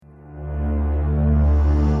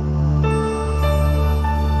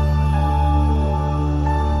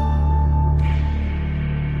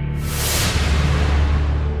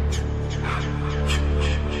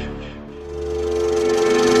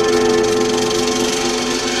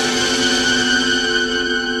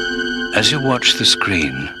As you watch the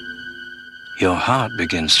screen, your heart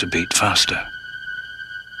begins to beat faster.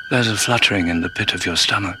 There's a fluttering in the pit of your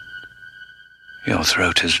stomach. Your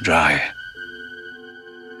throat is dry.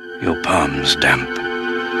 Your palms damp.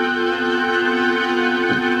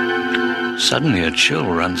 Suddenly a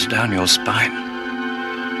chill runs down your spine.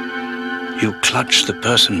 You clutch the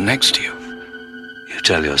person next to you. You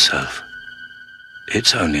tell yourself,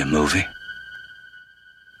 it's only a movie.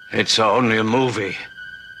 It's only a movie.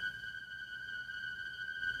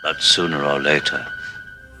 But sooner or later,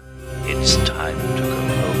 it's time to go home.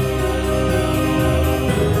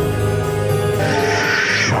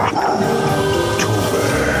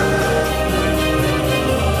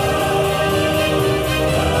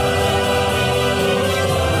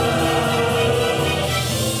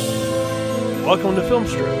 Welcome to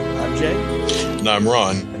Filmstroke. I'm Jay. And I'm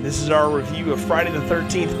Ron. And this is our review of Friday the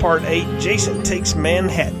 13th, Part 8, Jason Takes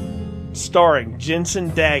Manhattan. Starring Jensen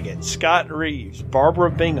Daggett, Scott Reeves,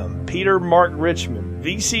 Barbara Bingham, Peter Mark Richmond,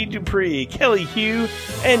 V.C. Dupree, Kelly Hu,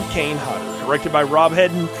 and Kane Hodder. Directed by Rob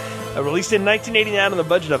Hedden. Released in 1989 on a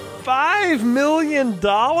budget of $5 million.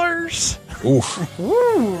 Oof.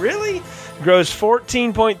 Woo, really? Grossed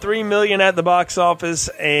 $14.3 million at the box office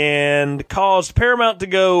and caused Paramount to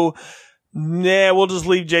go, nah, we'll just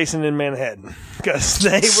leave Jason in Manhattan, because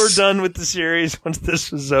they were done with the series once this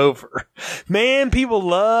was over. Man, people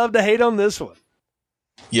love to hate on this one.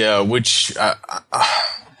 Yeah, which,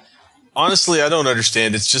 honestly, I don't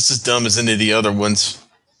understand. It's just as dumb as any of the other ones,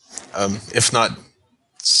 if not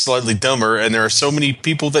slightly dumber, and there are so many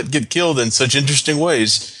people that get killed in such interesting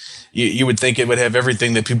ways. You would think it would have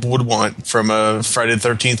everything that people would want from a Friday the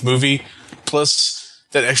 13th movie, plus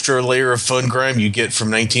that extra layer of fun crime you get from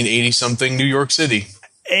 1980-something New York City.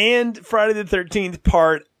 And Friday the 13th,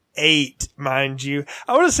 Part 8, mind you.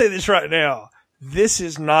 I want to say this right now. This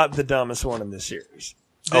is not the dumbest one in this series.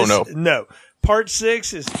 Oh, no. No. Part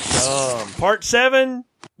 6 is dumb. Part 7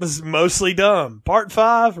 was mostly dumb. Part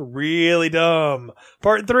 5, really dumb.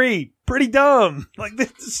 Part 3, pretty dumb. Like,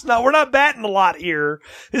 this is not, we're not batting a lot here.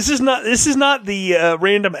 This is not the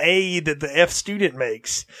random A that the F student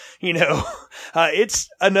makes. You know, it's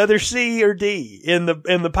another C or D in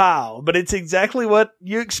the pile, but it's exactly what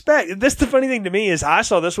you expect. That's the funny thing to me is I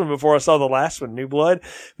saw this one before I saw the last one, New Blood,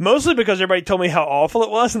 mostly because everybody told me how awful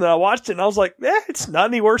it was, and then I watched it and I was like, it's not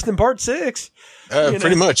any worse than Part 6.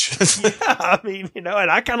 Pretty much. Yeah, I mean, and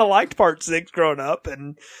I kind of liked Part 6 growing up,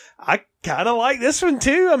 and I kind of like this one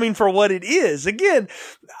too. I mean, for what it is. Again,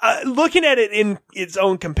 looking at it in its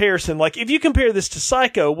own comparison, like if you compare this to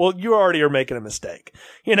Psycho, well, you already are making a mistake,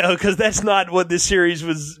 because that's not what this series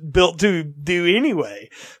was built to do anyway.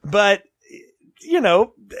 But,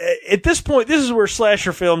 at this point, this is where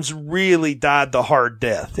slasher films really died the hard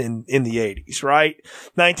death in the 80s, right?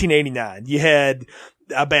 1989. You had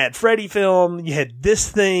a bad Freddy film. You had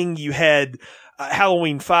this thing. You had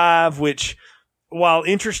Halloween 5, which, while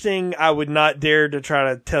interesting, I would not dare to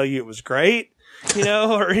try to tell you it was great,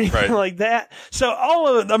 or anything like that. So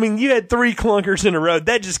you had 3 clunkers in a row.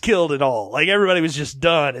 That just killed it all. Like, everybody was just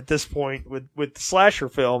done at this point with the slasher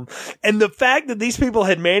film. And the fact that these people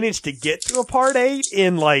had managed to get to a Part 8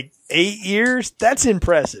 in 8 years, that's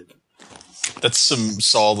impressive. That's some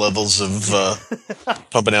Saw levels of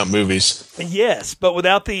pumping out movies. Yes, but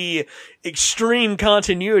without the extreme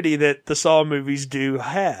continuity that the Saw movies do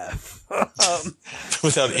have.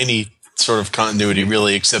 Without any sort of continuity,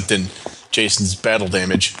 really, except in Jason's battle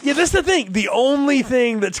damage. Yeah, that's the thing. The only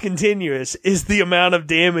thing that's continuous is the amount of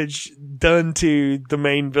damage done to the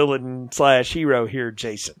main villain / hero here,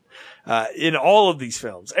 Jason. In all of these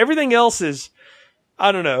films. Everything else is,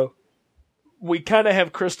 I don't know. We kind of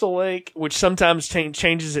have Crystal Lake, which sometimes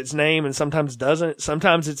changes its name and sometimes doesn't.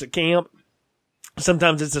 Sometimes it's a camp.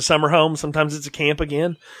 Sometimes it's a summer home. Sometimes it's a camp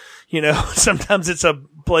again. Sometimes it's a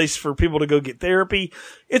place for people to go get therapy.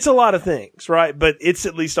 It's a lot of things, right? But it's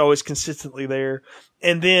at least always consistently there.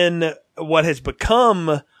 And then what has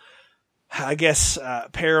become, I guess,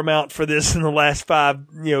 paramount for this in the last 5,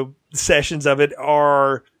 sessions of it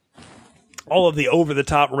are all of the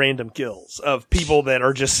over-the-top random kills of people that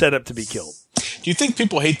are just set up to be killed. Do you think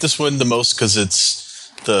people hate this one the most because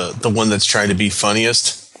it's the one that's trying to be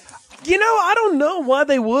funniest? I don't know why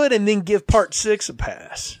they would and then give Part 6 a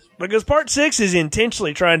pass. Because Part 6 is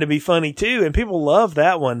intentionally trying to be funny too, and people love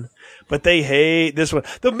that one. But they hate this one.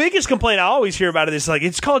 The biggest complaint I always hear about it is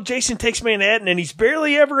it's called Jason Takes Manhattan, and he's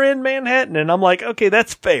barely ever in Manhattan. And I'm like, okay,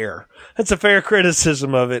 that's fair. That's a fair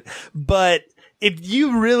criticism of it. But if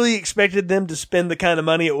you really expected them to spend the kind of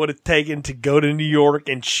money it would have taken to go to New York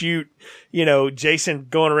and shoot, Jason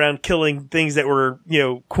going around killing things that were,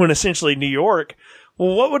 quintessentially New York,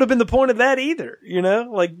 well, what would have been the point of that either?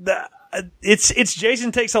 it's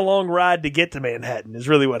Jason takes a long ride to get to Manhattan is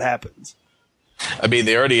really what happens. I mean,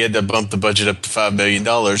 they already had to bump the budget up to $5 million,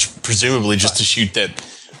 presumably just to shoot that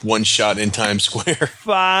one shot in Times Square.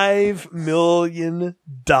 $5 million.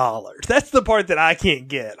 That's the part that I can't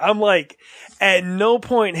get. I'm like, at no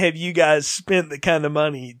point have you guys spent the kind of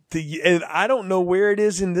money and I don't know where it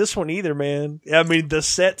is in this one either, man. I mean, the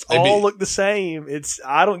sets all look the same.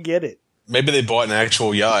 I don't get it. Maybe they bought an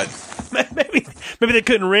actual yacht. Maybe they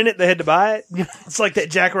couldn't rent it. They had to buy it. You know, it's like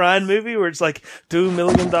that Jack Ryan movie where it's like $2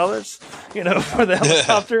 million, for the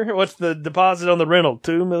helicopter. What's the deposit on the rental?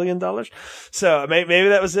 $2 million. So maybe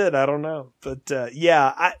that was it. I don't know. But,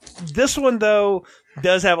 this one though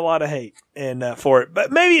does have a lot of hate for it,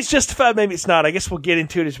 but maybe it's justified. Maybe it's not. I guess we'll get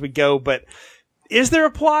into it as we go, but is there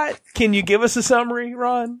a plot? Can you give us a summary,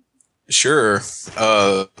 Ron? Sure.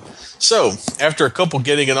 So, after a couple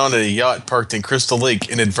getting it on a yacht parked in Crystal Lake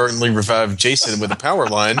inadvertently revived Jason with a power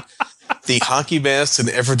line, the hockey masked and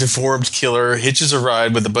ever-deformed killer hitches a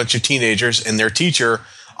ride with a bunch of teenagers and their teacher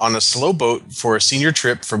on a slow boat for a senior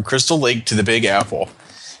trip from Crystal Lake to the Big Apple.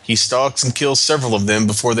 He stalks and kills several of them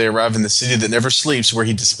before they arrive in the city that never sleeps, where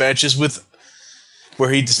he dispatches with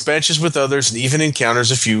others and even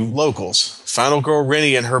encounters a few locals. Final girl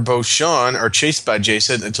Rennie and her beau Sean are chased by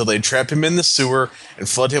Jason until they trap him in the sewer and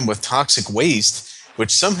flood him with toxic waste,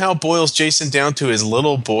 which somehow boils Jason down to his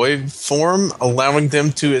little boy form, allowing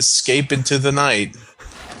them to escape into the night.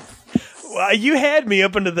 Well, you had me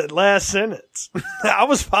up into that last sentence. I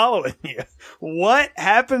was following you. What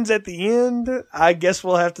happens at the end? I guess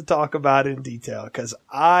we'll have to talk about it in detail, because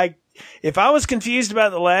if I was confused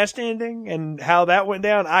about the last ending and how that went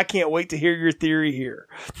down, I can't wait to hear your theory here.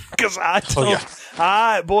 Because and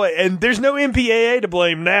there's no MPAA to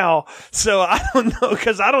blame now, so I don't know,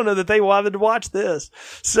 because I don't know that they wanted to watch this.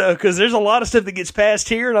 So, because there's a lot of stuff that gets passed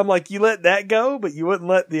here, and I'm like, you let that go, but you wouldn't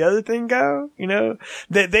let the other thing go,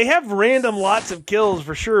 They have random lots of kills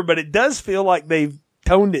for sure, but it does feel like they've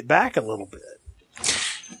toned it back a little bit.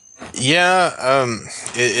 Yeah,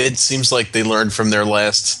 it seems like they learned from their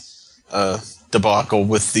last debacle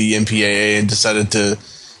with the MPAA and decided to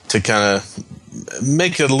kind of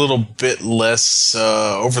make it a little bit less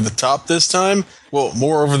over the top this time. Well,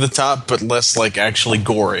 more over the top, but less like actually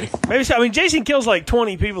gory. Maybe so. I mean, Jason kills like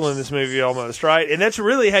 20 people in this movie almost, right? And that's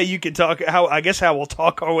really how you can talk. How we'll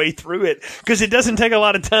talk our way through it, because it doesn't take a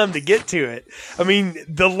lot of time to get to it. I mean,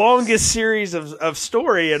 the longest series of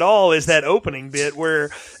story at all is that opening bit where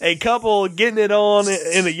a couple getting it on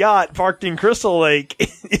in a yacht parked in Crystal Lake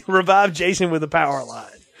revived Jason with a power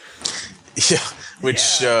line. Yeah,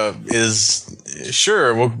 which is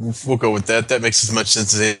sure we'll go with that. That makes as much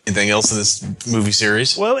sense as anything else in this movie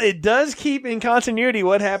series. Well, it does keep in continuity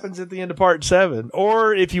what happens at the end of Part 7,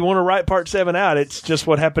 or if you want to write Part 7 out, it's just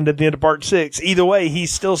what happened at the end of Part 6. Either way,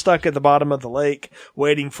 he's still stuck at the bottom of the lake,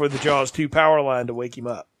 waiting for the Jaws 2 power line to wake him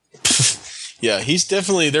up. Yeah,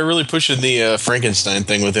 they're really pushing the Frankenstein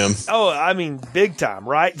thing with him. Oh, I mean, big time,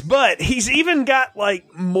 right? But he's even got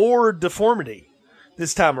like more deformity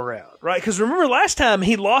this time around, right? Because remember last time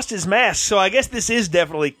he lost his mask, so I guess this is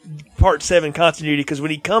definitely Part 7 continuity, because when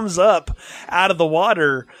he comes up out of the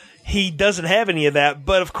water, he doesn't have any of that.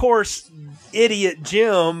 But of course, idiot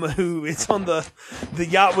Jim, who is on the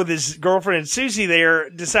yacht with his girlfriend Susie there,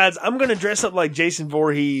 decides, I'm going to dress up like Jason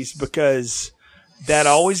Voorhees because that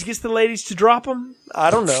always gets the ladies to drop him. I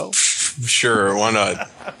don't know. Sure, why not?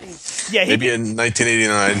 Yeah, maybe in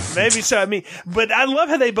 1989. Maybe so. I mean, but I love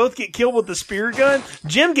how they both get killed with the spear gun.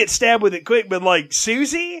 Jim gets stabbed with it quick, but like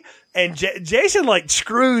Susie and Jason like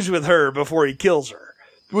screws with her before he kills her.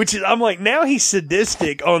 Which is, I'm like, now he's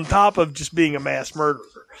sadistic on top of just being a mass murderer.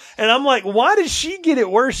 And I'm like, why did she get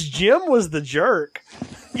it worse? Jim was the jerk.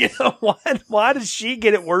 Why does she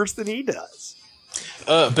get it worse than he does?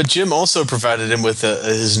 But Jim also provided him with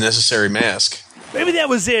his necessary mask. Maybe that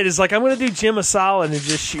was it. It's like, I'm going to do Jim a solid and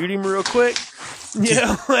just shoot him real quick.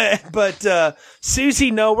 But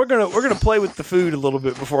Susie, no, we're gonna play with the food a little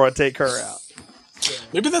bit before I take her out.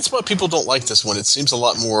 Maybe that's why people don't like this one. It seems a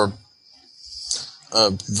lot more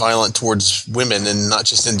violent towards women and not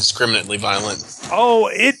just indiscriminately violent. Oh,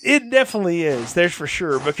 it definitely is. There's for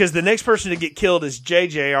sure. Because the next person to get killed is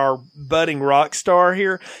JJ, our budding rock star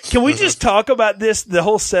here. Can we just talk about the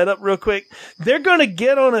whole setup real quick? They're going to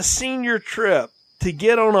get on a senior trip to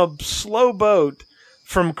get on a slow boat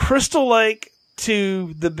from Crystal Lake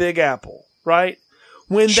to the Big Apple, right?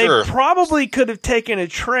 When they probably could have taken a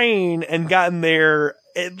train and gotten there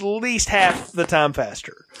at least half the time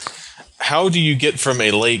faster. How do you get from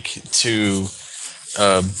a lake to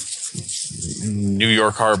New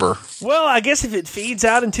York Harbor? Well, I guess if it feeds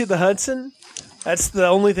out into the Hudson, that's the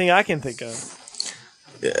only thing I can think of.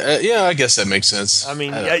 Yeah, I guess that makes sense. I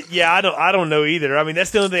mean, I don't know either. I mean,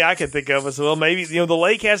 that's the only thing I can think of. Is well, maybe the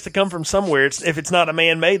lake has to come from somewhere. If it's not a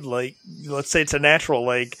man-made lake, let's say it's a natural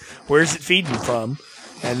lake. Where's it feeding from?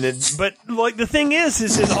 And then, but like the thing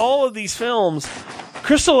is in all of these films,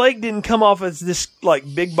 Crystal Lake didn't come off as this like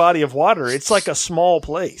big body of water. It's like a small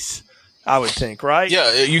place, I would think, right?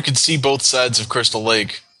 Yeah, you could see both sides of Crystal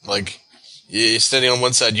Lake. Like, standing on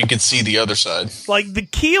one side, you could see the other side. Like the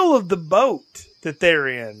keel of the boat that they're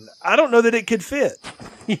in, I don't know that it could fit.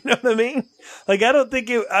 You know what I mean? Like, I don't think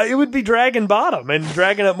it would be dragging bottom and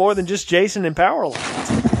dragging up more than just Jason and Power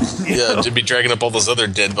Lines. Yeah, it'd be dragging up all those other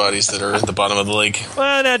dead bodies that are at the bottom of the lake.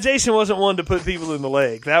 Well, now, Jason wasn't one to put people in the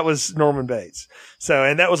lake. That was Norman Bates. So,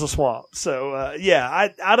 and that was a swamp. So,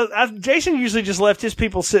 Jason usually just left his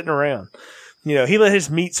people sitting around. You know, he let his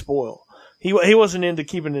meat spoil. He wasn't into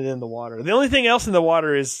keeping it in the water. The only thing else in the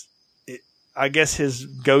water is, I guess, his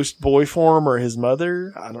ghost boy form or his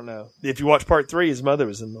mother. I don't know. If you watch part 3, his mother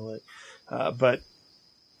was in the lake. But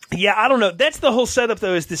yeah, I don't know. That's the whole setup,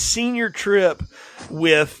 though, is the senior trip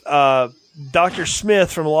with Dr.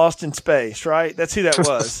 Smith from Lost in Space, right? That's who that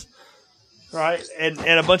was, right? And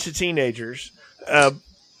a bunch of teenagers.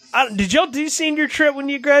 Did y'all do senior trip when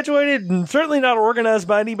you graduated? And certainly not organized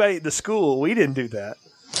by anybody at the school. We didn't do that.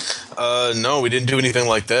 No, we didn't do anything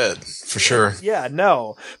like that, for sure. Yeah,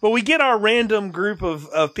 no. But we get our random group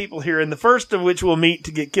of people here, and the first of which we'll meet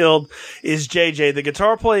to get killed is JJ, the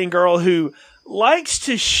guitar-playing girl who likes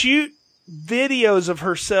to shoot videos of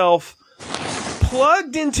herself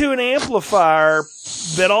plugged into an amplifier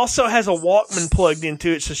that also has a Walkman plugged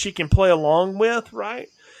into it so she can play along with, right?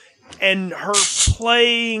 And her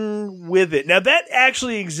playing with it. Now, that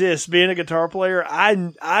actually exists, being a guitar player.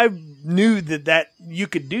 I knew that you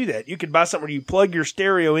could do that. You could buy something where you plug your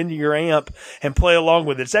stereo into your amp and play along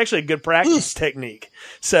with it. It's actually a good practice technique.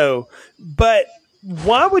 So, but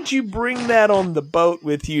why would you bring that on the boat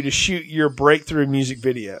with you to shoot your breakthrough music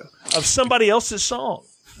video of somebody else's song?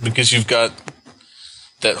 Because you've got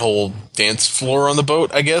that whole dance floor on the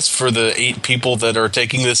boat, I guess, for the 8 people that are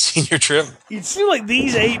taking this senior trip. It seems like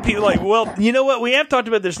these 8 people, like, well, you know what? We have talked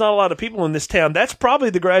about there's not a lot of people in this town. That's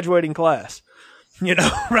probably the graduating class. You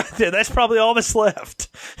know, right there. That's probably all that's left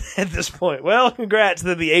at this point. Well, congrats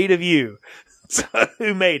to the 8 of you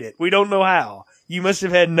who made it. We don't know how. You must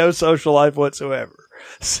have had no social life whatsoever.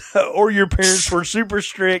 So, or your parents were super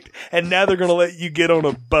strict, and now they're going to let you get on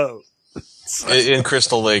a boat. In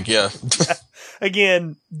Crystal Lake, yeah.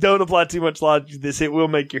 Again, don't apply too much logic to this. It will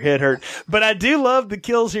make your head hurt. But I do love the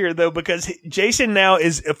kills here, though, because Jason now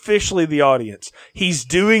is officially the audience. He's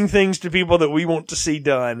doing things to people that we want to see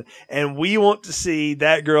done, and we want to see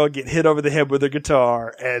that girl get hit over the head with a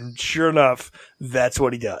guitar, and sure enough, that's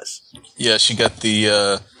what he does. Yeah, she got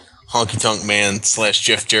the Honky Tonk Man /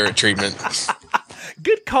 Jeff Jarrett treatment.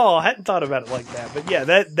 Good call. I hadn't thought about it like that. But yeah,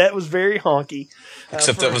 that was very honky.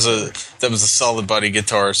 Except that was a solid body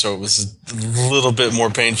guitar, so it was a little bit more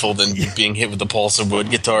painful than being hit with the balsa wood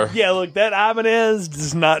guitar. Yeah, look, that Ibanez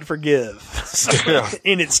does not forgive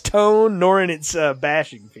in its tone nor in its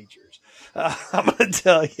bashing features. I'm going to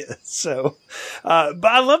tell you. So, but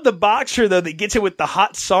I love the boxer though that gets it with the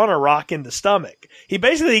hot sauna rock in the stomach. He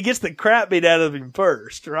basically gets the crap beat out of him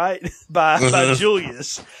first, right? By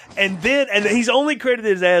Julius. And he's only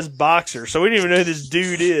credited as boxer, so we don't even know who this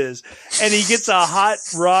dude is. And he gets a hot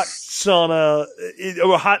sauna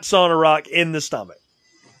rock in the stomach.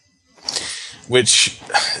 Which,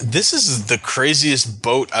 this is the craziest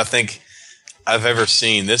boat I think I've ever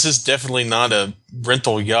seen. This is definitely not a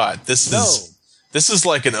rental yacht. This is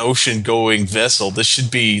like an ocean going vessel. This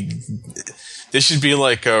should be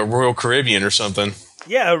like a Royal Caribbean or something.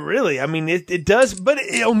 Yeah, really. I mean, it does, but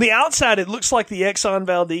on the outside, it looks like the Exxon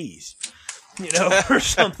Valdez, you know, or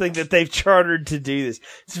something that they've chartered to do this.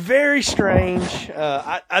 It's very strange.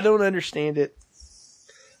 I don't understand it.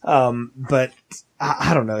 But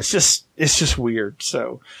I don't know. It's just weird.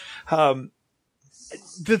 So,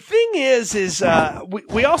 the thing is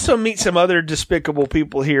we also meet some other despicable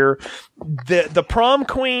people here. The prom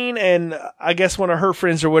queen and I guess one of her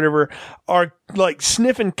friends or whatever are like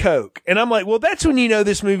sniffing coke. And I'm like, well, that's when you know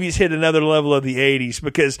this movie's hit another level of the 80s,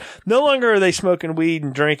 because no longer are they smoking weed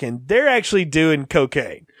and drinking. They're actually doing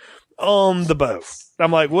cocaine on the boat.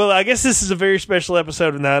 I'm like, well, I guess this is a very special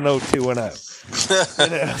episode of 90210.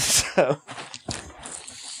 You know, so.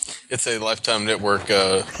 It's a Lifetime Network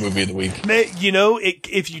movie of the week. You know,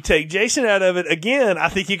 if you take Jason out of it, again, I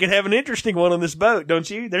think you could have an interesting one on this boat, don't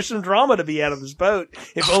you? There's some drama to be out of this boat.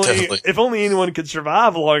 If only anyone could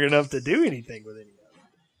survive long enough to do anything with any of it.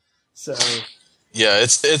 So, yeah,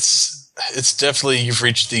 it's definitely, you've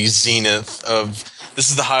reached the zenith of this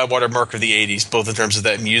is the high water mark of the 80s, both in terms of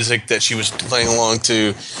that music that she was playing along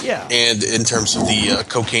to, and in terms of the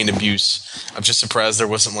cocaine abuse. I'm just surprised there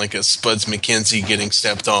wasn't like a Spuds MacKenzie getting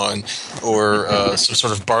stepped on, or some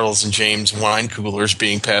sort of Bartles and James wine coolers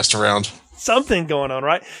being passed around. Something going on,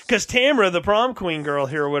 right? Because Tamara, the prom queen girl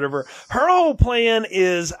here or whatever, her whole plan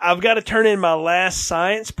is, I've got to turn in my last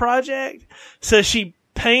science project. So she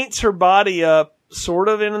paints her body up sort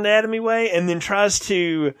of in an anatomy way and then tries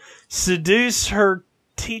to seduce her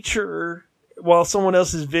teacher while someone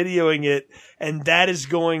else is videoing it. And that is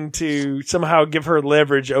going to somehow give her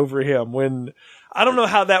leverage over him when I don't know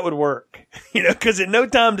how that would work, because in no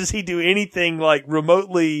time does he do anything like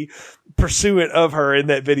remotely pursuant of her in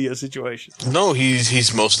that video situation. No,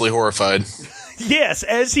 he's mostly horrified. Yes,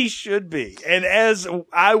 as he should be. And as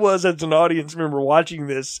I was as an audience member watching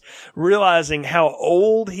this, realizing how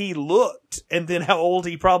old he looked and then how old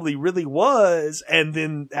he probably really was and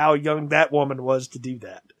then how young that woman was to do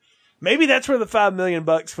that. Maybe that's where the $5 million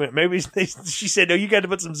went. Maybe she said, no, you got to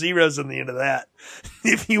put some zeros on the end of that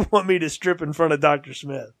if you want me to strip in front of Dr.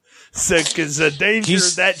 Smith. So, because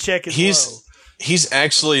that check is low. He's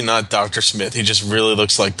actually not Dr. Smith. He just really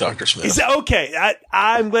looks like Dr. Smith. Okay.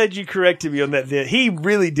 I'm glad you corrected me on that. He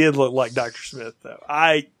really did look like Dr. Smith, though.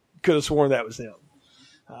 I could have sworn that was him.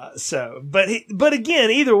 But again,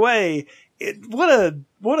 either way, what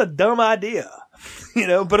a dumb idea.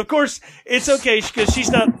 But of course it's okay because she's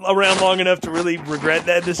not around long enough to really regret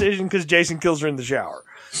that decision because Jason kills her in the shower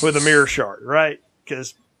with a mirror shard, right?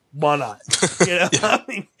 Because why not? Yeah. I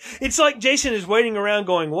mean, it's like Jason is waiting around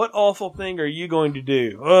going, what awful thing are you going to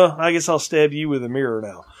do? Well, I guess I'll stab you with a mirror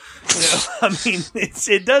now. I mean,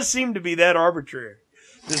 it does seem to be that arbitrary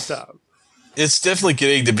this time. It's definitely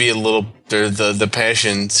getting to be a little, the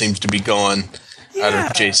passion seems to be gone. Out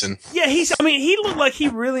of Jason. Yeah, he looked like he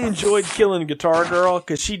really enjoyed killing Guitar Girl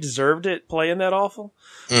because she deserved it playing that awful.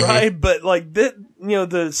 Mm-hmm. Right? But like the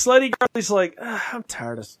slutty girl, he's like, I'm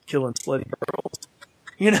tired of killing slutty girls.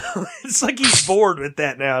 It's like he's bored with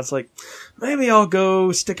that now. It's like, maybe I'll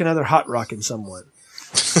go stick another hot rock in someone.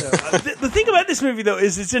 So, the thing about this movie though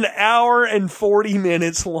is it's an hour and 40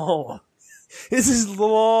 minutes long. This is a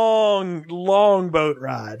long, long boat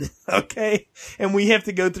ride, okay? And we have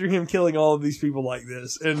to go through him killing all of these people like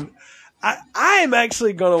this. And I am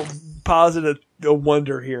actually going to posit a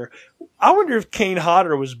wonder here. I wonder if Kane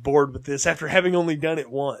Hodder was bored with this after having only done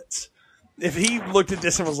it once. If he looked at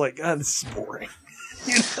this and was like, this is boring.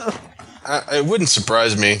 It wouldn't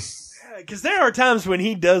surprise me. Because there are times when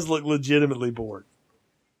he does look legitimately bored.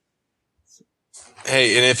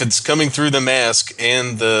 Hey, and if it's coming through the mask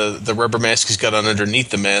and the rubber mask he's got on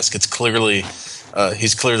underneath the mask, it's clearly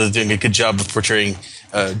he's clearly doing a good job of portraying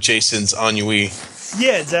Jason's ennui.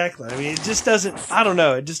 Yeah, exactly. I mean, it just doesn't. I don't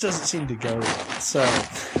know. It just doesn't seem to go. So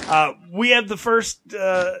we have the first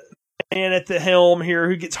man at the helm here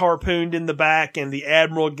who gets harpooned in the back, and the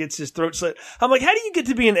admiral gets his throat slit. I'm like, how do you get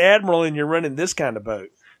to be an admiral and you're running this kind of boat?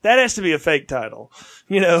 That has to be a fake title.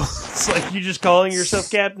 It's like you're just calling yourself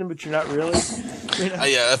captain, but you're not really.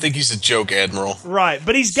 Yeah, I think he's a joke admiral. Right,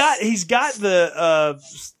 but he's got the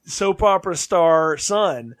soap opera star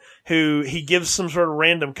son who he gives some sort of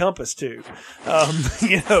random compass to,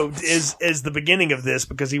 is the beginning of this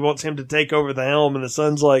because he wants him to take over the helm, and the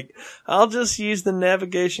son's like, I'll just use the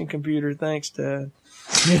navigation computer, thanks, Dad.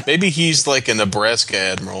 Maybe he's like a Nebraska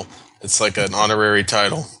admiral. It's like an honorary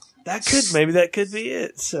title. Maybe that could be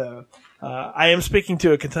it. So, I am speaking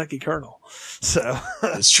to a Kentucky colonel. So.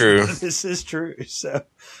 It's true. This is true. So,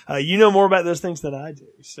 you know more about those things than I do.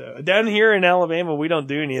 So, down here in Alabama, we don't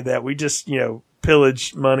do any of that. We just,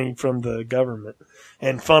 pillage money from the government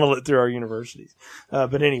and funnel it through our universities.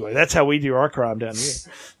 But anyway, that's how we do our crime down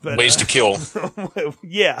here. But, ways to kill.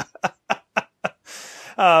 Yeah.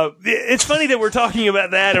 It's funny that we're talking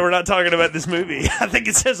about that and we're not talking about this movie. I think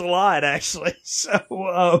it says a lot, actually.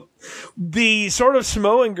 So, the sort of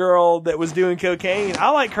Samoan girl that was doing cocaine, I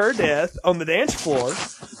like her death on the dance floor,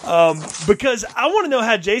 because I want to know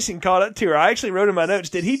how Jason caught up to her. I actually wrote in my notes,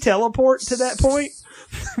 did he teleport to that point?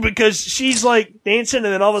 Because she's like dancing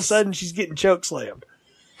and then all of a sudden she's getting choke slammed.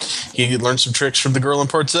 He learned some tricks from the girl in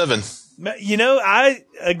part 7. I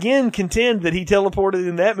again contend that he teleported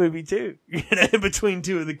in that movie too, between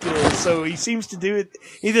two of the kills. So he seems to do it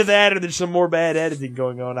either that or there's some more bad editing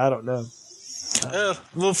going on. I don't know. A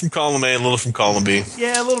little from column A, a little from column B.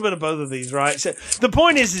 Yeah, a little bit of both of these, right? So the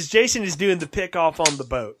point is Jason is doing the pick off on the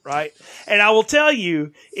boat, right? And I will tell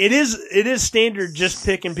you, it is standard just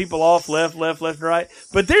picking people off left, right.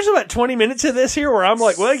 But there's about 20 minutes of this here where I'm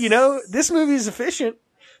like, well, this movie is efficient.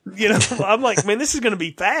 You know, I'm like, man, this is going to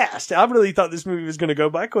be fast. I really thought this movie was going to go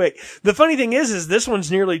by quick. The funny thing is this one's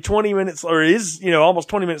nearly 20 minutes, or is, almost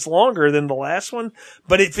 20 minutes longer than the last one,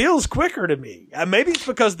 but it feels quicker to me. Maybe it's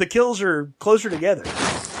because the kills are closer together.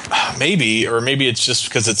 Maybe, or maybe it's just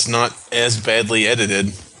because it's not as badly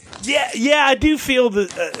edited. Yeah, I do feel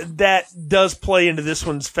that that does play into this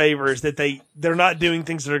one's favor, is that they're not doing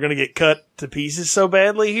things that are going to get cut to pieces so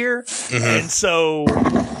badly here, and so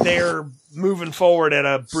they're moving forward at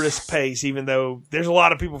a brisk pace, even though there's a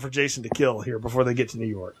lot of people for Jason to kill here before they get to New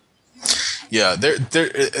York. Yeah,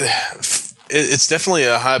 it's definitely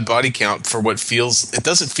a high body count for what feels. It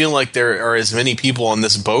doesn't feel like there are as many people on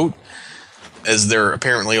this boat as there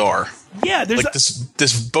apparently are. Yeah, there's like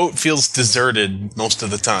this boat feels deserted most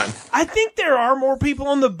of the time. I think there are more people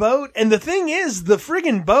on the boat, and the thing is, the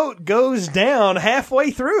friggin' boat goes down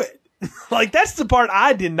halfway through it. Like, that's the part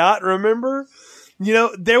I did not remember.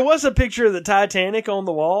 There was a picture of the Titanic on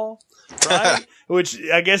the wall, right? Which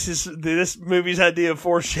I guess is this movie's idea of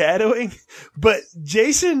foreshadowing. But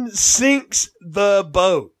Jason sinks the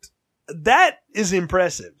boat. That is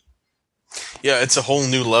impressive. Yeah, it's a whole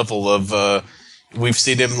new level of. We've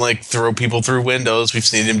seen him throw people through windows. We've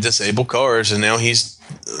seen him disable cars, and now he's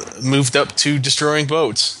moved up to destroying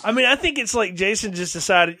boats. I mean, I think it's like Jason just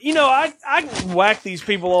decided, I whack these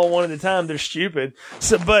people all one at a time. They're stupid.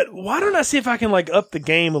 But why don't I see if I can up the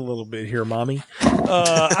game a little bit here, Mommy?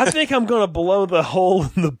 I think I'm going to blow the hole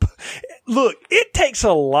in the. Look, it takes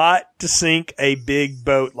a lot to sink a big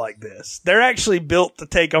boat like this. They're actually built to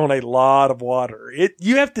take on a lot of water.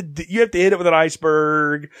 You have to hit it with an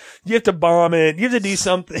iceberg. You have to bomb it. You have to do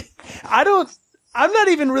something. I'm not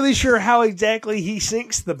even really sure how exactly he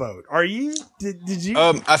sinks the boat. Are you? Did you?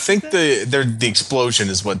 I think the explosion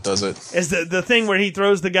is what does it. Is the thing where he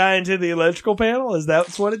throws the guy into the electrical panel? Is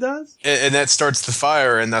that what it does? And that starts the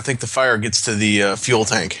fire, and I think the fire gets to the fuel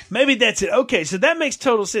tank. Maybe that's it. Okay, so that makes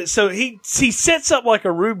total sense. So he sets up like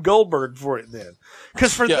a Rube Goldberg for it then,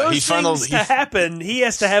 because for those things to happen, he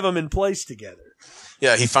has to have them in place together.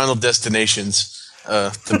 Yeah, he Final Destinations.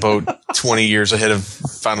 The boat 20 years ahead of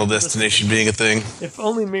Final Destination being a thing. If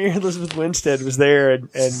only Mary Elizabeth Winstead was there, and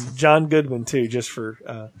John Goodman too, just for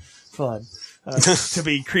fun, to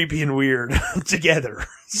be creepy and weird together.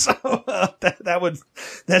 So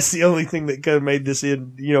that's the only thing that could have made this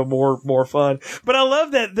more fun. But I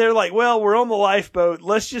love that they're like, well, we're on the lifeboat.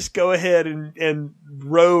 Let's just go ahead and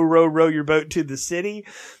row your boat to the city.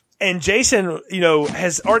 And Jason,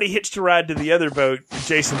 has already hitched a ride to the other boat,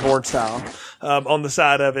 Jason Bourne style, on the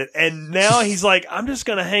side of it. And now he's like, I'm just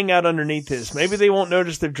going to hang out underneath this. Maybe they won't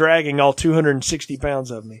notice they're dragging all 260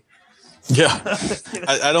 pounds of me. Yeah.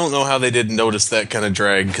 I don't know how they didn't notice that kind of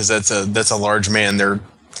drag, because that's a large man. They're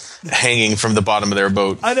hanging from the bottom of their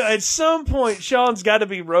boat. I know. At some point, Sean's got to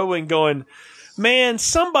be rowing going, man,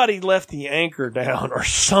 somebody left the anchor down or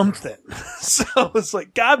something. So it's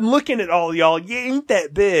like, God, I'm looking at all y'all. You ain't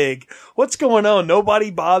that big. What's going on?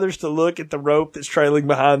 Nobody bothers to look at the rope that's trailing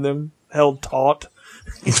behind them, held taut.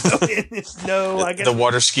 No, I guess. The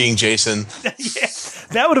water skiing Jason. Yeah,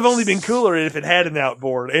 that would have only been cooler if it had an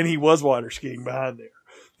outboard and he was water skiing behind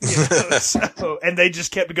there. And they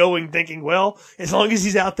just kept going thinking, well, as long as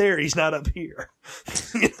he's out there, he's not up here.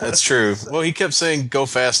 That's true. Well, he kept saying, go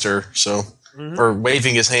faster, so... Or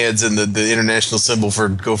waving his hands in the international symbol for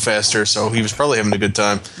go faster, so he was probably having a good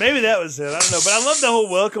time. Maybe that was it. I don't know. But I love the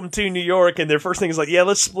whole welcome to New York, and their first thing is like, yeah,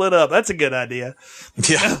 let's split up. That's a good idea.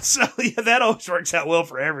 Yeah. So that always works out well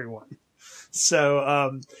for everyone.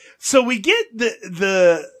 So we get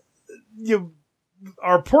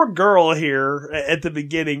our poor girl here at the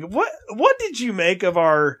beginning. What did you make of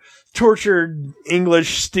our tortured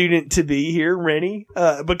English student to be here, Rennie?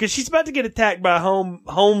 Because she's about to get attacked by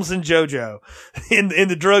Holmes and JoJo in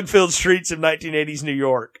the drug-filled streets of 1980s New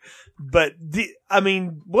York. But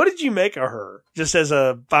what did you make of her just as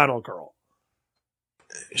a final girl?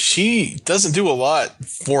 She doesn't do a lot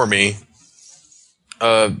for me.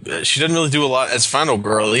 She doesn't really do a lot as final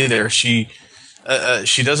girl either. She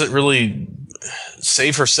doesn't really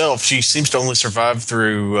save herself. She seems to only survive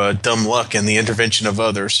through dumb luck and the intervention of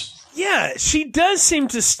others. Yeah, she does seem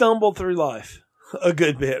to stumble through life a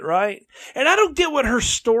good bit, right? And I don't get what her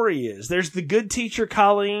story is. There's the good teacher,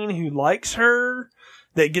 Colleen, who likes her,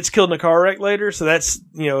 that gets killed in a car wreck later. So that's,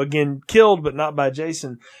 again, killed, but not by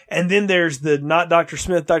Jason. And then there's the not Dr.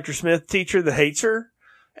 Smith teacher that hates her.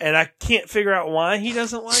 And I can't figure out why he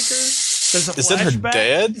doesn't like her. There's a flashback. Is that her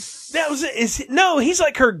dad? That was it. No, he's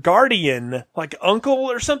like her guardian, like uncle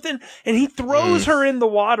or something. And he throws her in the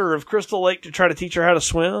water of Crystal Lake to try to teach her how to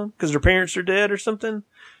swim because her parents are dead or something.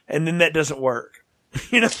 And then that doesn't work.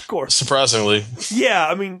 Of course. Surprisingly. Yeah,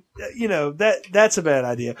 I mean, that's a bad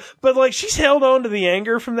idea. But like, she's held on to the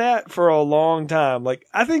anger from that for a long time. Like,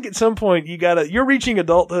 I think at some point you're reaching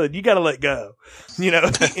adulthood. You gotta let go.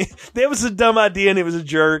 That was a dumb idea and it was a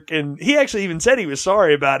jerk. And he actually even said he was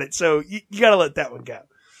sorry about it. So you gotta let that one go.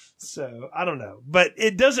 So I don't know, but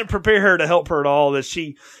it doesn't prepare her to help her at all that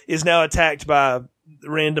she is now attacked by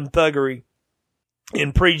random thuggery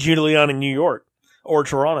in pre-Giuliani New York or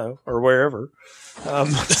Toronto or wherever. But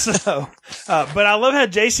I love how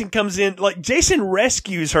Jason comes in. Like, Jason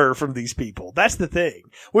rescues her from these people. That's the thing.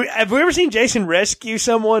 Have we ever seen Jason rescue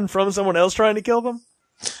someone from someone else trying to kill them?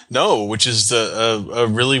 No, which is a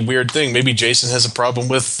really weird thing. Maybe Jason has a problem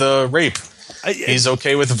with rape. He's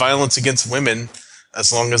okay with violence against women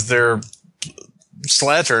as long as they're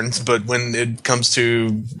slatterns. But when it comes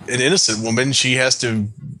to an innocent woman, she has to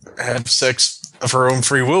have sex of her own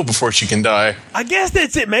free will before she can die. I guess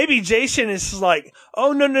that's it. Maybe Jason is like,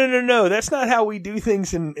 oh, no. That's not how we do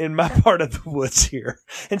things in my part of the woods here.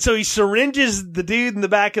 And so he syringes the dude in the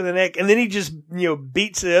back of the neck, and then he just,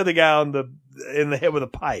 beats the other guy in the head with a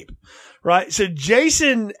pipe. Right? So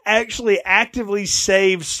Jason actually actively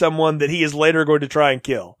saves someone that he is later going to try and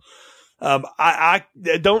kill. I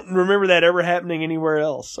don't remember that ever happening anywhere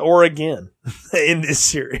else or again in this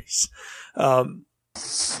series.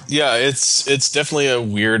 Yeah, it's definitely a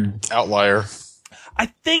weird outlier. I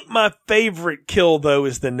think my favorite kill, though,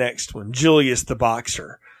 is the next one, Julius the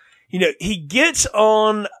boxer. He gets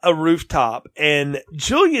on a rooftop and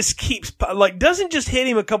Julius doesn't just hit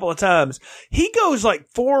him a couple of times. He goes like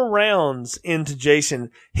 4 rounds into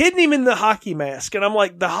Jason, hitting him in the hockey mask. And I'm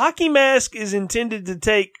like, the hockey mask is intended to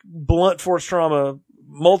take blunt force trauma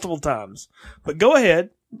multiple times, but go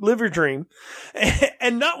ahead. Live your dream.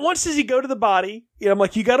 And not once does he go to the body. I'm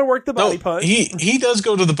like, you got to work the body punch. He does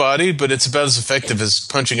go to the body, but it's about as effective as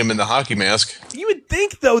punching him in the hockey mask. You would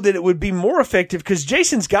think, though, that it would be more effective because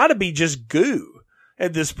Jason's got to be just goo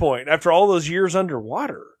at this point after all those years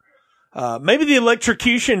underwater. Maybe the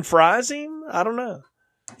electrocution fries him. I don't know.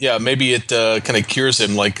 Yeah, maybe it kind of cures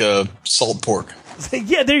him like salt pork.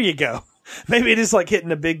 Yeah, there you go. Maybe it is like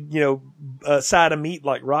hitting a big, side of meat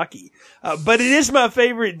like Rocky. But it is my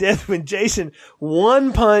favorite death when Jason,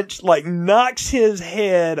 one punch, knocks his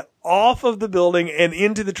head off of the building and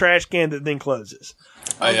into the trash can that then closes.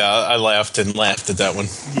 I laughed and laughed at that one.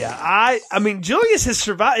 Yeah, I mean, Julius has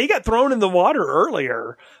survived. He got thrown in the water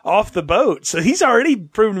earlier off the boat, so he's already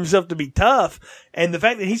proven himself to be tough. And the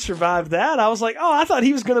fact that he survived that, I was like, oh, I thought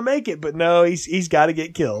he was going to make it, but no, he's got to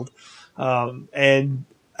get killed.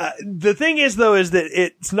 The thing is, though, is that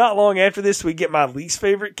it's not long after this we get my least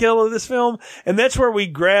favorite kill of this film, and that's where we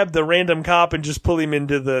grab the random cop and just pull him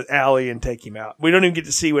into the alley and take him out. We don't even get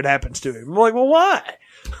to see what happens to him. I'm like, well, why?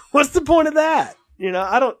 What's the point of that?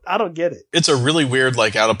 I don't get it. It's a really weird,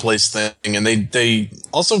 out of place thing, and they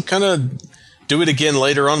also kind of do it again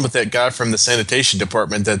later on with that guy from the sanitation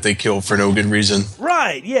department that they kill for no good reason.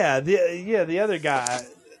 Right? Yeah. The other guy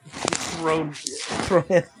thrown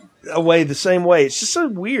away the same way. It's just so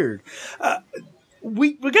weird.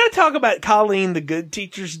 We got to talk about Colleen, the good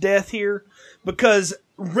teacher's death here, because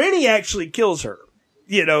Rennie actually kills her.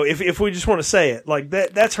 If we just want to say it like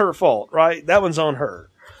that, that's her fault, right? That one's on her.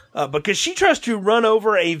 Because she tries to run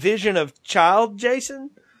over a vision of child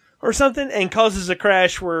Jason or something and causes a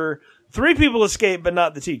crash where 3 people escape, but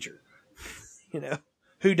not the teacher,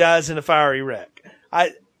 who dies in a fiery wreck.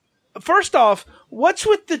 First off, what's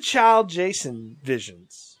with the child Jason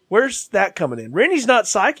visions? Where's that coming in? Rennie's not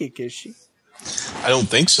psychic, is she? I don't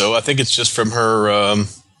think so. I think it's just from her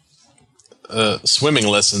swimming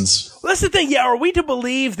lessons. Well, that's the thing. Yeah, are we to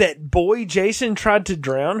believe that boy Jason tried to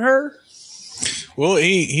drown her? Well,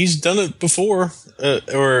 he's done it before.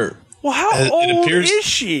 Well, how old is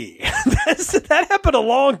she? That happened a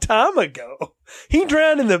long time ago. He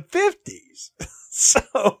drowned in the 50s.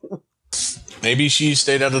 So maybe she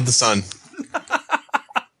stayed out of the sun.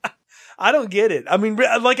 I don't get it. I mean,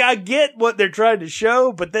 I get what they're trying to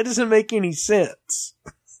show, but that doesn't make any sense.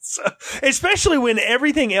 So, especially when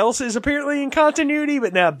everything else is apparently in continuity,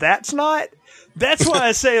 but now that's not. That's why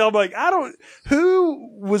I say, I'm like, who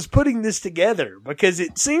was putting this together? Because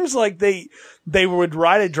it seems like they would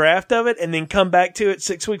write a draft of it and then come back to it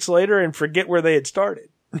 6 weeks later and forget where they had started.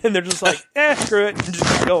 And they're just like, screw it, and just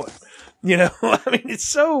keep going. I mean, it's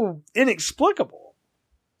so inexplicable.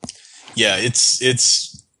 Yeah,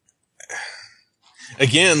 it's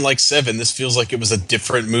again, like 7, this feels like it was a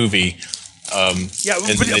different movie. For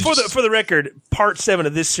the record, part 7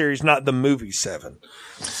 of this series, not the movie 7.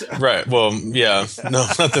 Right. Well, yeah. No,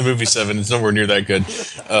 not the movie 7. It's nowhere near that good.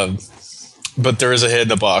 But there is a head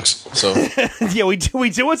in a box. So yeah, we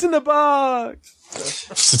do what's in the box.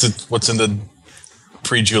 What's in the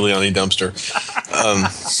pre-Giuliani dumpster?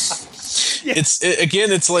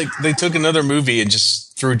 It's like they took another movie and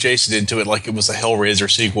just threw Jason into it like it was a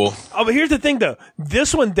Hellraiser sequel. Oh, but here's the thing, though.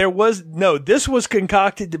 This was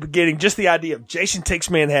concocted at the beginning, just the idea of Jason takes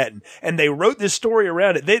Manhattan, and they wrote this story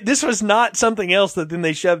around it. This was not something else that then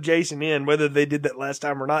they shoved Jason in, whether they did that last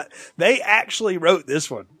time or not. They actually wrote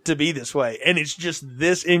this one to be this way, and it's just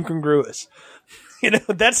this incongruous.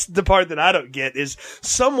 That's the part that I don't get, is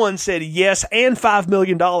someone said yes and $5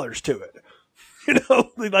 million to it.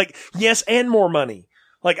 Like, yes and more money.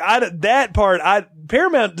 Like,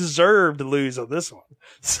 Paramount deserved to lose on this one.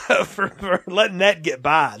 So for letting that get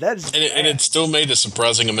by, that is, and it still made a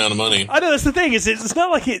surprising amount of money. I know, that's the thing, is it's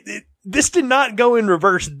not like this did not go in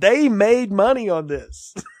reverse. They made money on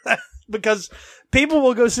this because people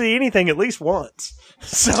will go see anything at least once.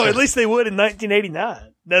 So at least they would in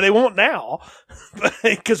 1989. Now they won't now,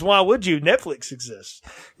 because why would you? Netflix exists.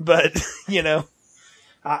 But,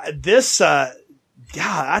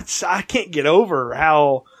 God, I can't get over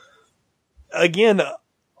how, again,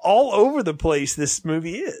 all over the place this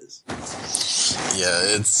movie is. Yeah,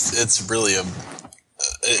 it's really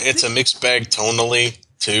it's a mixed bag tonally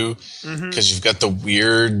too, because you've got the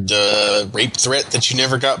weird rape threat that you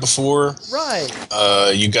never got before. Right.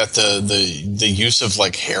 You got the use of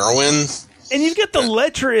like heroin. And you've got the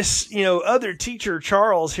lecherous, other teacher,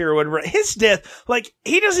 Charles here or whatever. His death, like,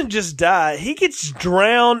 he doesn't just die. He gets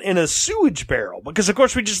drowned in a sewage barrel. Because, of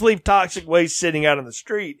course, we just leave toxic waste sitting out on the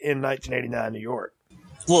street in 1989 New York.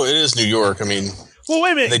 Well, it is New York. I mean... Well,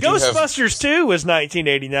 wait a minute. Ghostbusters 2 was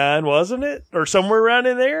 1989, wasn't it? Or somewhere around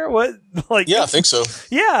in there? What? Like? Yeah, I think so.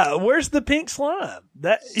 Yeah. Where's the pink slime?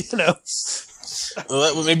 That,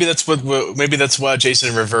 Well, maybe that's why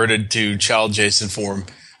Jason reverted to child Jason form.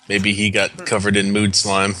 Maybe he got covered in mood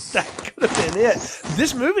slime. That could have been it.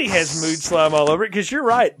 This movie has mood slime all over it, because you're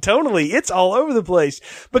right. Tonally, it's all over the place.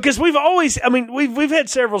 Because we've had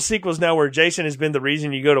several sequels now where Jason has been the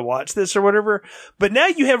reason you go to watch this or whatever. But now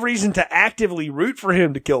you have reason to actively root for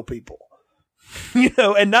him to kill people.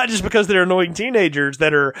 And not just because they're annoying teenagers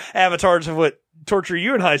that are avatars of what torture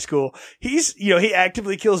you in high school. He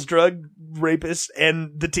actively kills drug rapists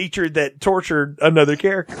and the teacher that tortured another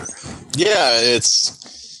character. Yeah,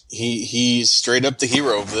 he's straight up the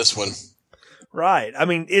hero of this one. Right. I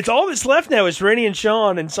mean, it's all that's left now is Rennie and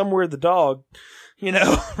Sean and Somewhere the Dog,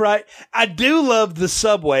 right? I do love the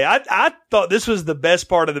subway. I thought this was the best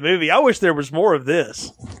part of the movie. I wish there was more of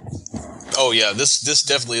this. Oh yeah, this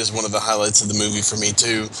definitely is one of the highlights of the movie for me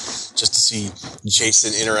too. Just to see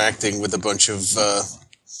Jason interacting with a bunch of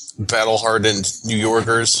battle-hardened New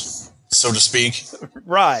Yorkers, so to speak.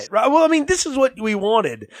 Right. Well, I mean, this is what we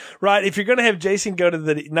wanted, right? If you're going to have Jason go to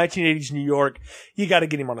the 1980s New York, you got to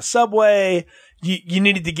get him on a subway. You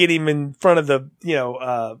needed to get him in front of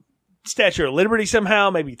the, Statue of Liberty somehow,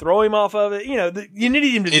 maybe throw him off of it. You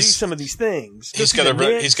needed him to do some of these things. He's got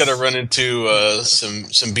to run into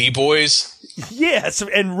some B-boys. Yes,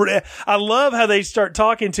 and I love how they start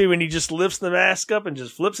talking to, and he just lifts the mask up and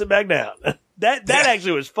just flips it back down. That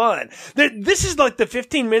actually was fun. This is like the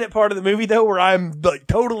 15-minute part of the movie, though, where I'm like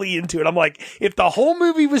totally into it. I'm like, if the whole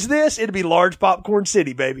movie was this, it'd be Large Popcorn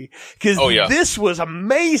City, baby. Because this was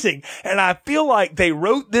amazing. And I feel like they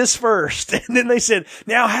wrote this first, and then they said,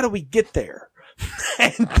 now how do we get there?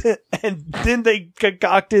 and then they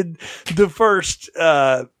concocted the first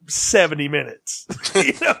 70 minutes.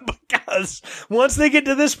 Because once they get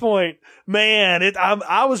to this point, man,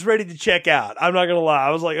 I was ready to check out. I'm not gonna lie. I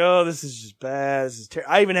was like, oh, this is just bad. This is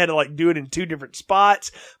terrible. I even had to like do it in 2 different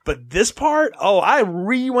spots. But this part, I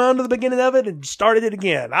rewound to the beginning of it and started it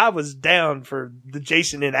again. I was down for the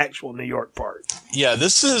Jason in actual New York part. Yeah,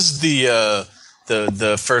 this is the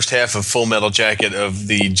first half of Full Metal Jacket of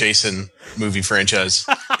the Jason movie franchise.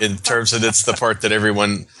 In terms of it's the part that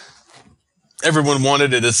everyone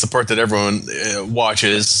wanted it. It's the part that everyone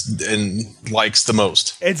watches and likes the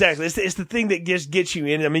most. Exactly. It's the thing that just gets you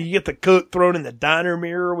in. I mean, you get the cook thrown in the diner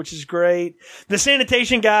mirror, which is great. The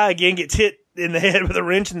sanitation guy, again, gets hit in the head with a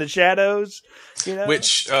wrench in the shadows.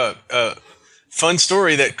 Which, fun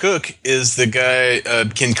story, that cook is the guy,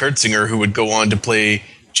 Ken Kurtzinger, who would go on to play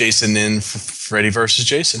Jason in Freddy vs.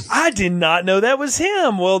 Jason. I did not know that was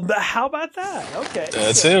him. Well, how about that? Okay.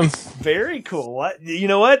 That's him. Very cool. You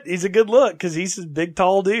know what? He's a good look because he's a big,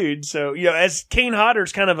 tall dude. So, as Kane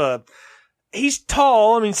Hodder's kind of he's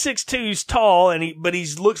tall. I mean, 6'2", he's tall, but he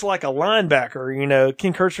looks like a linebacker.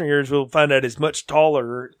 Ken Kurtzinger, we'll find out, is much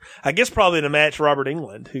taller. I guess probably to match Robert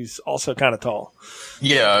Englund, who's also kind of tall.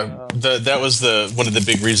 Yeah. That was one of the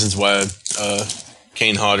big reasons why,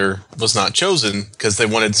 Kane Hodder was not chosen because they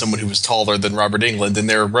wanted someone who was taller than Robert Englund, and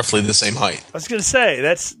they're roughly the same height. I was going to say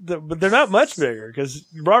but they're not much bigger because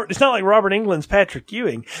it's not like Robert Englund's Patrick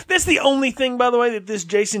Ewing. That's the only thing, by the way, that this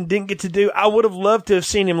Jason didn't get to do. I would have loved to have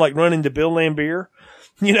seen him like run into Bill Laimbeer,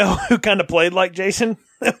 who kind of played like Jason.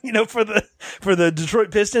 For the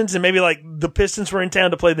Detroit Pistons, and maybe like the Pistons were in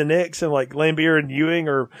town to play the Knicks, and like Laimbeer and Ewing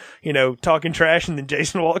are, talking trash, and then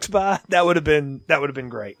Jason walks by. That would have been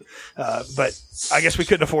great. But I guess we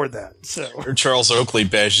couldn't afford that. So or Charles Oakley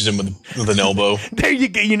bashes him with an elbow. There you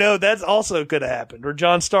go. That's also could have happened. Or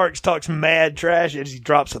John Starks talks mad trash as he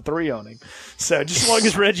drops a 3 on him. So just as long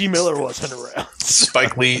as Reggie Miller wasn't around.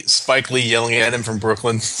 Spike Lee yelling at him from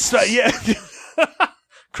Brooklyn. So yeah.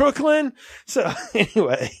 Crooklyn. So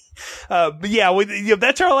anyway, but yeah,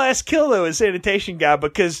 that's our last kill though, is Sanitation Guy,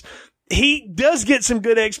 because he does get some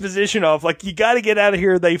good exposition off. Like, you got to get out of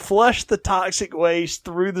here. They flush the toxic waste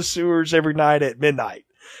through the sewers every night at midnight,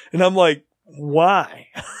 and I'm like, why?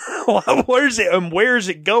 Where's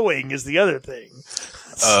it going? Is the other thing.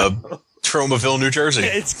 Tromaville, New Jersey.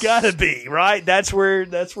 It's gotta be, right? That's where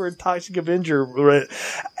Toxic Avenger.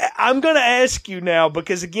 I'm gonna ask you now,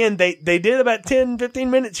 because again, they did about 10, 15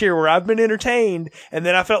 minutes here where I've been entertained, and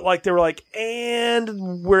then I felt like they were like,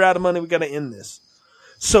 and we're out of money, we gotta end this.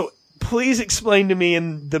 So please explain to me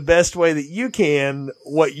in the best way that you can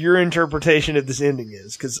what your interpretation of this ending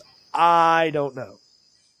is, because I don't know.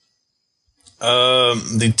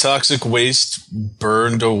 The toxic waste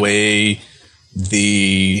burned away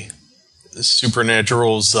the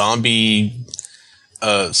supernatural zombie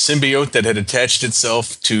symbiote that had attached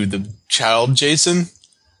itself to the child Jason,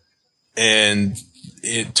 and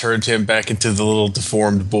it turned him back into the little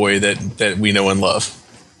deformed boy that we know and love.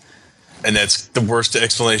 And that's the worst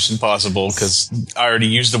explanation possible, because I already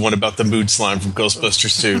used the one about the mood slime from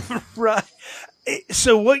Ghostbusters 2. Right.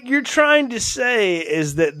 So what you're trying to say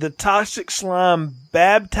is that the toxic slime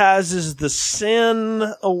baptizes the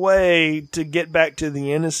sin away to get back to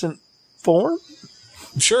the innocent form?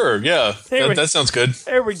 Sure, yeah. That sounds good.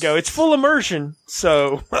 There we go. It's full immersion.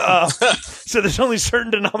 So so there's only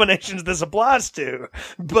certain denominations this applies to.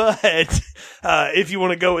 But if you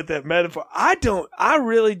want to go with that metaphor, I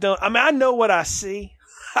really don't. I mean, I know what I see.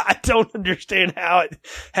 I don't understand how it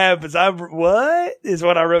happens. What is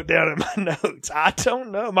what I wrote down in my notes? I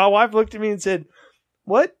don't know. My wife looked at me and said,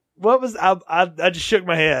 what was, I just shook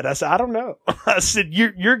my head. I said, I don't know. I said,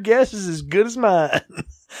 your guess is as good as mine.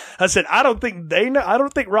 I said, I don't think they know. I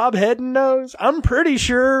don't think Rob Hedden knows. I'm pretty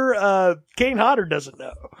sure, Kane Hodder doesn't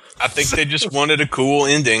know. I think they just wanted a cool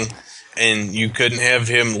ending, and you couldn't have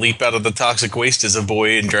him leap out of the toxic waste as a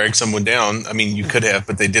boy and drag someone down. I mean, you could have,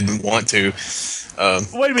 but they didn't want to.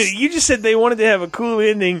 Wait a minute. You just said they wanted to have a cool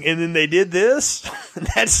ending, and then they did this?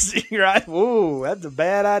 That's right. Whoa, that's a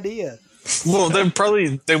bad idea. Well,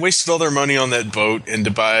 they wasted all their money on that boat and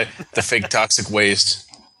to buy the fake toxic waste.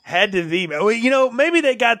 Had to be. Well, maybe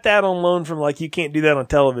they got that on loan from, like, you can't do that on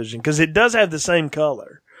television, because it does have the same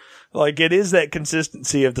color. Like, it is that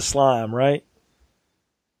consistency of the slime, right?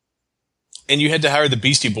 And you had to hire the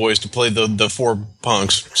Beastie Boys to play the 4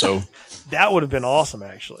 punks, so... That would have been awesome,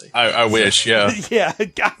 actually. I wish, yeah. Yeah,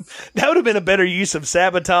 God, that would have been a better use of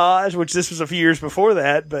Sabotage, which this was a few years before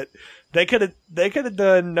that, but they could have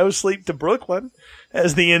done No Sleep to Brooklyn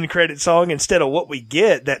as the end credit song instead of what we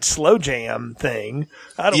get, that slow jam thing.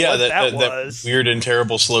 I don't know what that was. That weird and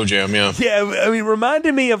terrible slow jam, yeah. Yeah, I mean,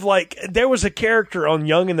 reminded me of, like, there was a character on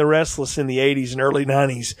Young and the Restless in the 80s and early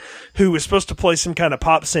 90s who was supposed to play some kind of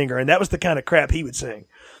pop singer, and that was the kind of crap he would sing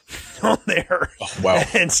on there. Oh, wow.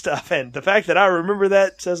 And stuff. And the fact that I remember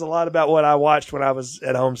that says a lot about what I watched when I was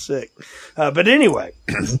at home sick. But anyway.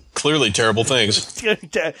 Clearly terrible things.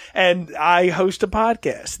 And I host a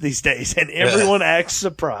podcast these days, and everyone acts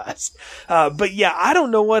surprised. But yeah, I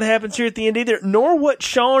don't know what happens here at the end either, nor what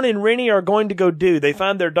Sean and Rennie are going to go do. They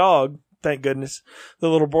find their dog, thank goodness, the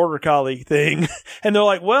little border collie thing. And they're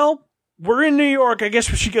like, well, we're in New York. I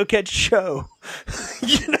guess we should go catch a show.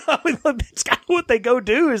 I mean, that's kind of what they go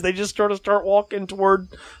do, is they just sort of start walking toward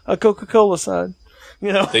a Coca-Cola sign.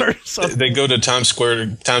 They go to Times Square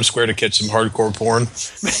to catch some hardcore porn.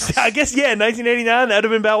 I guess, yeah, in 1989, that would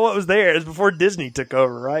have been about what was there. It was before Disney took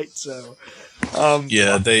over, right? So,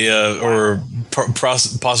 or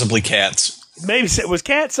possibly Cats. Maybe was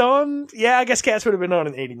Cats on? Yeah, I guess Cats would have been on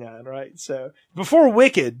in 89, right? So before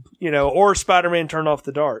Wicked, or Spider-Man Turned Off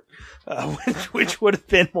the Dark, which would have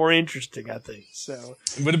been more interesting, I think. So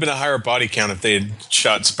it would have been a higher body count if they had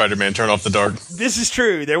shot Spider-Man Turned Off the Dark. This is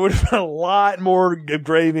true. There would have been a lot more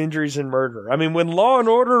grave injuries and murder. I mean, when Law and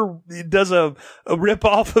Order does a rip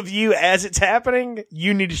off of you as it's happening,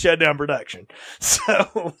 you need to shut down production.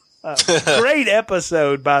 So. Great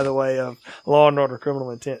episode, by the way, of Law and Order: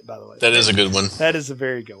 Criminal Intent. By the way, That is a good one. that is a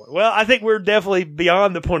very good one. Well, I think we're definitely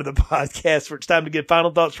beyond the point of the podcast where it's time to get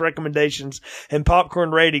final thoughts, recommendations, and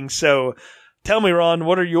popcorn ratings. So, tell me, Ron,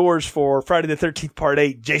 what are yours for Friday the 13th Part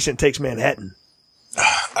 8? Jason Takes Manhattan.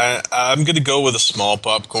 I'm going to go with a small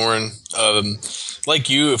popcorn. Like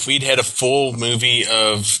you, if we'd had a full movie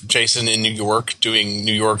of Jason in New York doing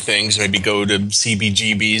New York things, maybe go to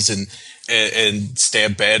CBGB's and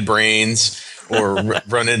stab Bad Brains or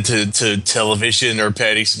run into television or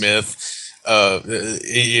Patti Smith,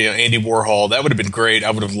 Andy Warhol, that would have been great.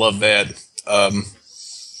 I would have loved that.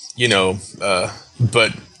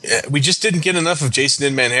 But we just didn't get enough of Jason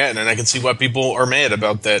in Manhattan, and I can see why people are mad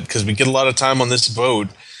about that, because we get a lot of time on this boat,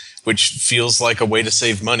 which feels like a way to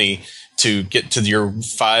save money to get to your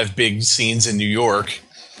 5 big scenes in New York.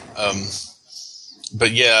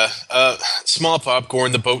 But yeah, small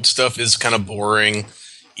popcorn. The boat stuff is kind of boring,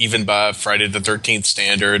 even by Friday the 13th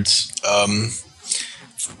standards.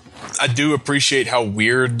 I do appreciate how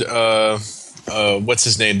weird, what's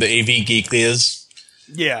his name? The AV geek is.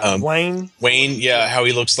 Yeah, Wayne. Wayne, yeah, how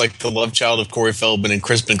he looks like the love child of Corey Feldman and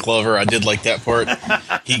Crispin Glover. I did like that part.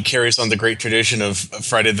 He carries on the great tradition of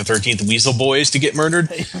Friday the 13th Weasel Boys to get murdered.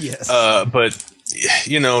 Yes. But,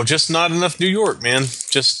 just not enough New York, man.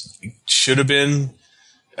 Just should have been,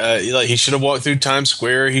 he should have walked through Times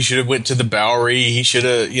Square. He should have went to the Bowery. He should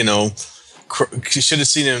have, should have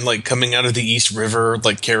seen him, like, coming out of the East River,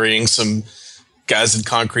 like, carrying some guys in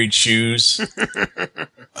concrete shoes.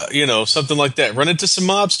 Something like that. Run into some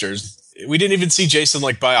mobsters. We didn't even see Jason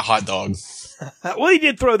buy a hot dog. Well, he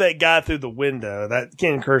did throw that guy through the window. That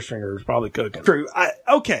Ken Kirschner was probably cooking. True.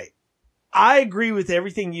 I agree with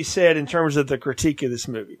everything you said in terms of the critique of this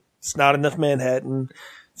movie. It's not enough Manhattan.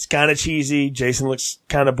 It's kind of cheesy. Jason looks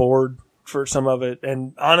kind of bored for some of it.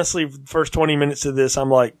 And honestly, the first 20 minutes of this, I'm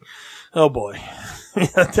like, oh boy,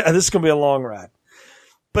 this is going to be a long ride.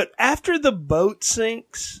 But after the boat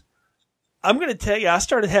sinks, I'm going to tell you, I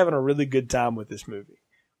started having a really good time with this movie.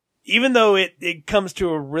 Even though it comes to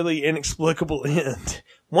a really inexplicable end.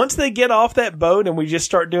 Once they get off that boat and we just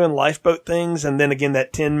start doing lifeboat things, and then again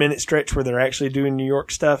that 10-minute stretch where they're actually doing New York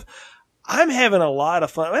stuff, I'm having a lot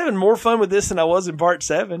of fun. I'm having more fun with this than I was in Part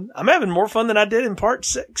 7. I'm having more fun than I did in Part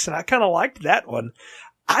 6, and I kind of liked that one.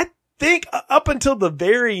 I think up until the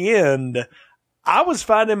very end, I was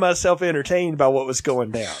finding myself entertained by what was going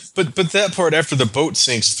down. But that part after the boat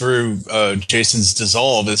sinks through Jason's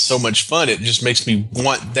dissolve is so much fun. It just makes me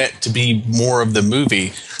want that to be more of the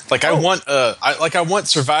movie. I want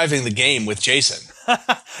surviving the game with Jason.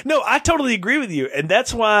 No, I totally agree with you. And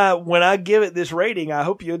that's why when I give it this rating, I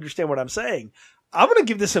hope you understand what I'm saying. I'm going to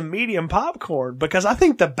give this a medium popcorn because I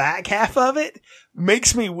think the back half of it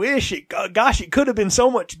makes me wish it could have been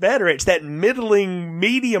so much better. It's that middling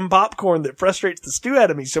medium popcorn that frustrates the stew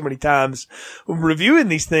out of me so many times when reviewing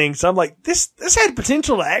these things. I'm like, this had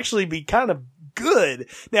potential to actually be kind of good.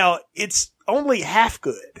 Now, it's only half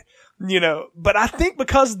good. But I think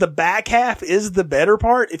because the back half is the better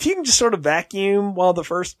part, if you can just sort of vacuum while the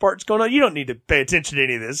first part's going on, you don't need to pay attention to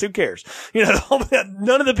any of this. Who cares? None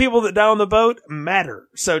of the people that die on the boat matter.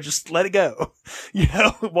 So just let it go.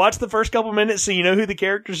 Watch the first couple minutes so you know who the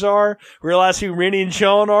characters are, realize who Rennie and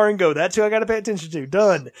Sean are, and go, that's who I got to pay attention to.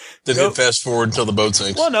 Done. Then hit fast forward until the boat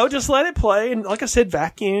sinks. Well, no, just let it play. And like I said,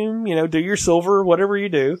 vacuum, do your silver, whatever you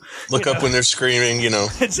do. Look up when they're screaming,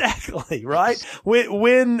 Exactly, right?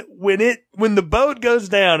 When the boat goes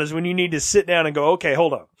down is when you need to sit down and go, okay,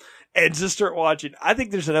 hold on, and just start watching. I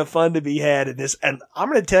think there's enough fun to be had in this, and I'm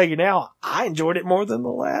going to tell you now, I enjoyed it more than the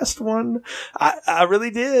last one. I really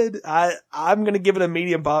did. I'm going to give it a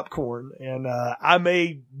medium popcorn, and I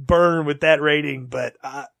may burn with that rating, but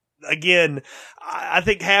again, I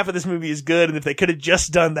think half of this movie is good, and if they could have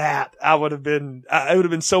just done that, it would have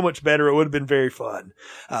been so much better. It would have been very fun,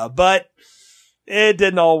 but it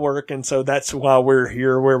didn't all work, and so that's why we're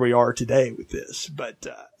here where we are today with this. But,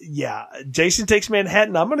 Jason Takes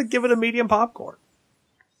Manhattan, I'm going to give it a medium popcorn.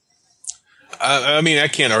 I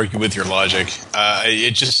can't argue with your logic. I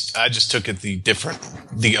just took it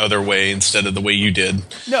the other way instead of the way you did.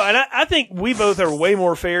 No, and I think we both are way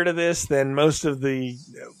more fair to this than most of the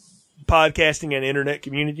podcasting and internet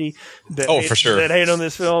community for sure, that hate on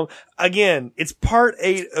this film. Again, it's part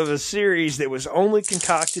 8 of a series that was only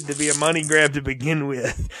concocted to be a money grab to begin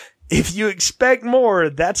with. If you expect more,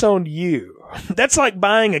 that's on you. That's like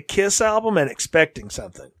buying a Kiss album and expecting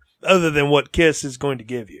something other than what Kiss is going to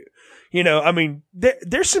give you.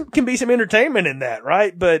 There can be some entertainment in that,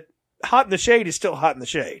 right? But Hot in the Shade is still Hot in the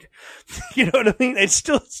Shade. You know what I mean? It's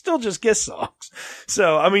still just Kiss songs.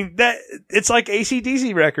 So, I mean, it's like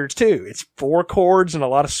AC/DC records too. It's 4 chords and a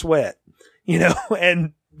lot of sweat, you know,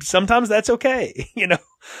 and sometimes that's okay. You know,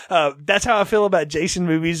 that's how I feel about Jason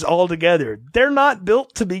movies altogether. They're not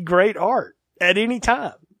built to be great art at any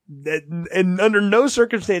time. And under no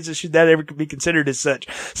circumstances should that ever be considered as such.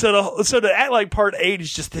 So to act like Part 8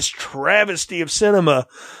 is just this travesty of cinema,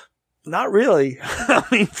 not really. I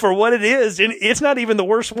mean, for what it is, it's not even the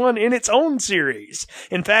worst one in its own series.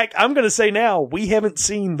 In fact, I'm going to say now, we haven't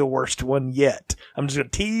seen the worst one yet. I'm just going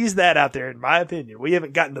to tease that out there. In my opinion, we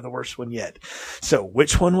haven't gotten to the worst one yet. So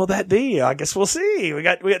which one will that be? I guess we'll see. We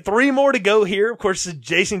got 3 more to go here. Of course,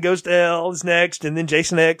 Jason Goes to Hell is next, and then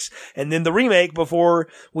Jason X, and then the remake before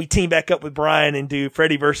we team back up with Brian and do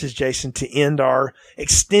Freddy vs. Jason to end our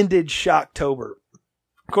extended Shocktober.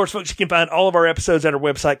 Of course, folks, you can find all of our episodes at our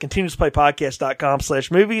website,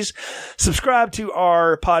 continuousplaypodcast.com/movies. Subscribe to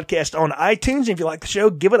our podcast on iTunes. If you like the show,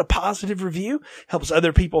 give it a positive review. Helps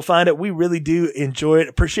other people find it. We really do enjoy it.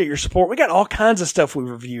 Appreciate your support. We got all kinds of stuff we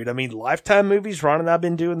reviewed. I mean, Lifetime movies. Ron and I have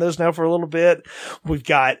been doing those now for a little bit. We've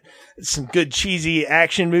got some good cheesy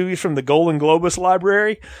action movies from the Golden Globus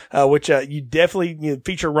library, which you definitely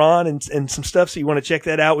feature Ron and some stuff. So you want to check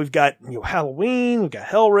that out. We've got Halloween. We've got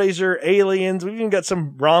Hellraiser, Aliens. We've even got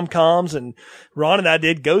some rom-coms, and Ron and I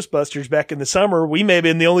did Ghostbusters back in the summer. We may have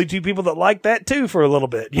been the only 2 people that liked that too for a little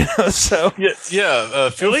bit, you know, so.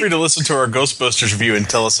 Feel free to listen to our Ghostbusters review and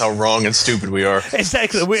tell us how wrong and stupid we are.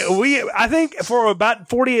 Exactly. I think for about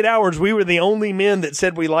 48 hours, we were the only men that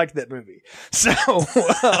said we liked that movie. So,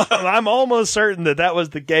 I'm almost certain that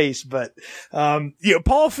was the case, but,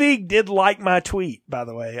 Paul Feig did like my tweet, by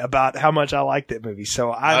the way, about how much I liked that movie.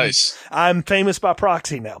 So I'm famous by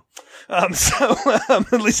proxy now. At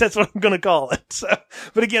least that's what I'm going to call it. So,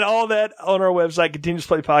 but again, all that on our website,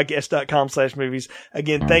 continuousplaypodcast.com/movies.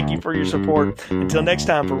 Again, thank you for your support. Until next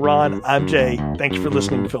time, for Ron, I'm Jay. Thank you for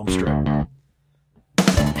listening to Filmstrip.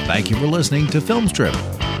 Thank you for listening to Filmstrip.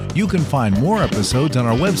 You can find more episodes on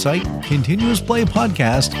our website,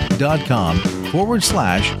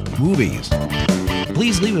 continuousplaypodcast.com/movies.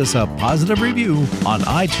 Please leave us a positive review on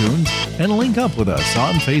iTunes and link up with us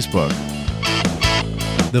on Facebook.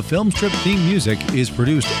 The Filmstrip theme music is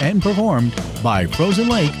produced and performed by Frozen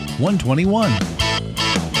Lake 121.